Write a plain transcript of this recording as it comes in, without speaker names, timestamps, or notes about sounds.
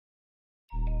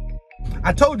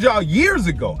I told y'all years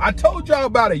ago, I told y'all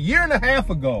about a year and a half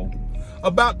ago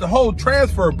about the whole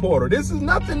transfer portal. This is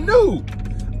nothing new.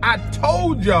 I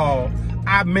told y'all,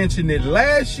 I mentioned it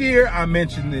last year, I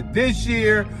mentioned it this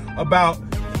year, about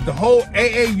the whole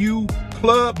AAU,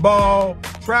 club ball,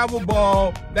 travel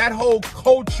ball, that whole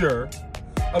culture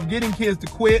of getting kids to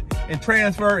quit and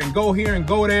transfer and go here and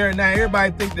go there. And now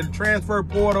everybody thinks that the transfer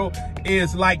portal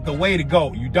is like the way to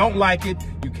go. You don't like it,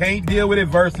 you can't deal with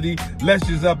adversity, let's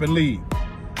just up and leave.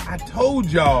 I told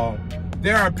y'all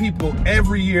there are people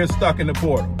every year stuck in the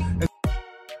portal.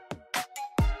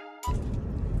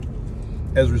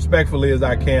 As respectfully as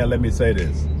I can, let me say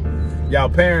this. Y'all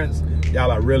parents,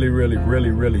 y'all are really, really,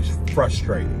 really, really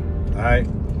frustrating, all right?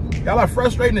 Y'all are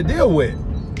frustrating to deal with.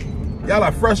 Y'all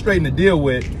are frustrating to deal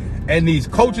with. And these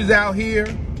coaches out here,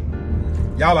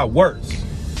 y'all are worse.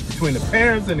 Between the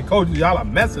parents and the coaches, y'all are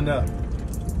messing up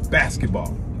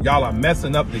basketball. Y'all are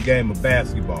messing up the game of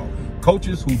basketball.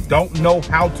 Coaches who don't know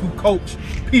how to coach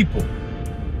people.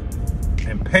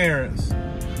 And parents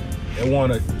that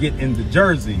want to get in the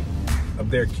jersey of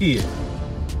their kid.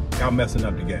 Y'all messing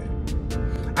up the game.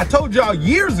 I told y'all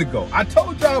years ago, I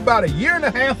told y'all about a year and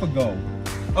a half ago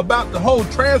about the whole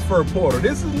transfer portal.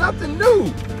 This is nothing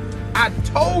new. I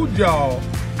told y'all,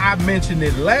 I mentioned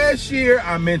it last year,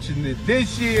 I mentioned it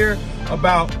this year,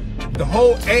 about the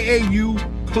whole AAU,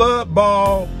 club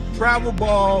ball, travel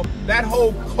ball, that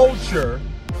whole culture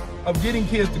of getting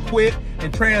kids to quit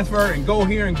and transfer and go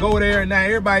here and go there. And now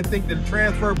everybody thinks that the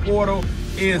transfer portal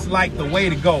is like the way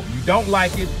to go. You don't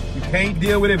like it, you can't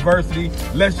deal with adversity,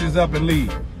 let's just up and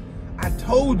leave. I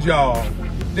told y'all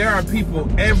there are people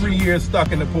every year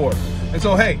stuck in the portal. And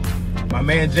so, hey, my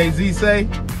man Jay-Z say,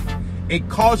 it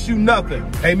costs you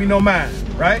nothing, pay me no mind,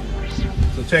 right?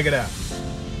 So check it out.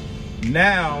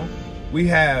 Now we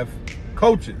have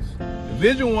coaches,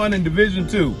 Division I and Division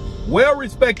II,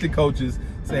 well-respected coaches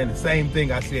saying the same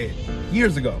thing I said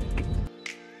years ago.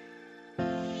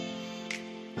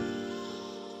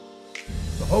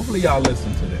 So hopefully y'all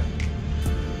listen to them.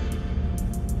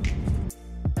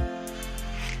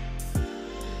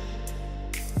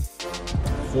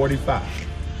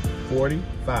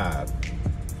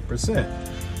 45%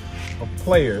 of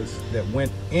players that went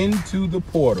into the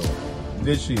portal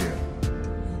this year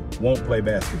won't play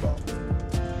basketball.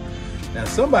 Now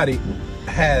somebody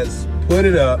has put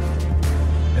it up,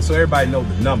 and so everybody knows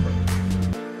the number.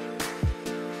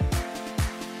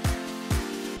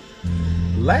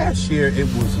 Last year it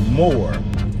was more,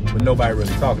 but nobody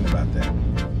really talking about that.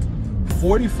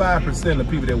 45% of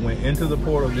people that went into the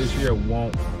portal this year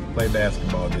won't play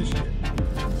basketball this year.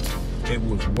 It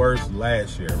was worse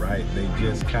last year, right? They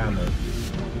just kind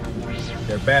of,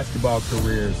 their basketball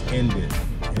careers ended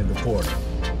in the portal.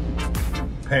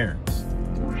 Parents,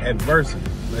 adversity.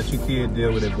 Let your kid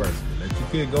deal with adversity. Let your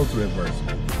kid go through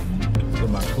adversity. So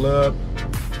my club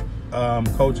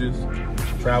coaches,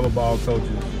 travel ball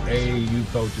coaches, AAU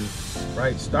coaches,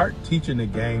 right? Start teaching the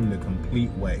game the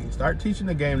complete way. Start teaching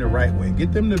the game the right way.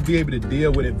 Get them to be able to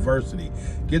deal with adversity.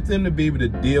 Get them to be able to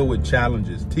deal with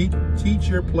challenges. Teach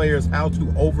your players how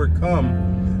to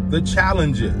overcome the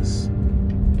challenges.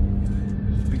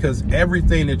 Because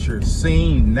everything that you're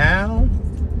seeing now,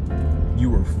 you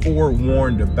were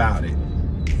forewarned about it.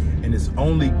 And it's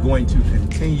only going to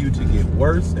continue to get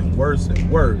worse and worse and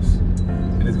worse.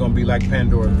 And it's going to be like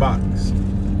Pandora's box.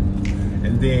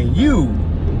 And then you,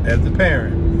 as the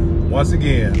parent, once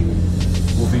again,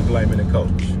 will be blaming the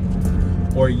coach.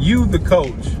 Or you, the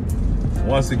coach,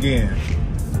 once again,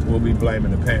 will be blaming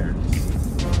the parents.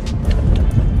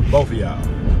 Both of y'all,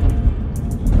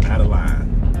 out of line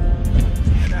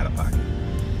and out of pocket.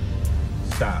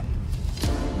 Stop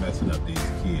messing up these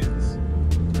kids'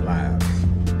 lives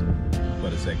for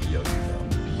the sake of your ego.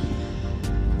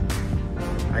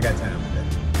 I got time.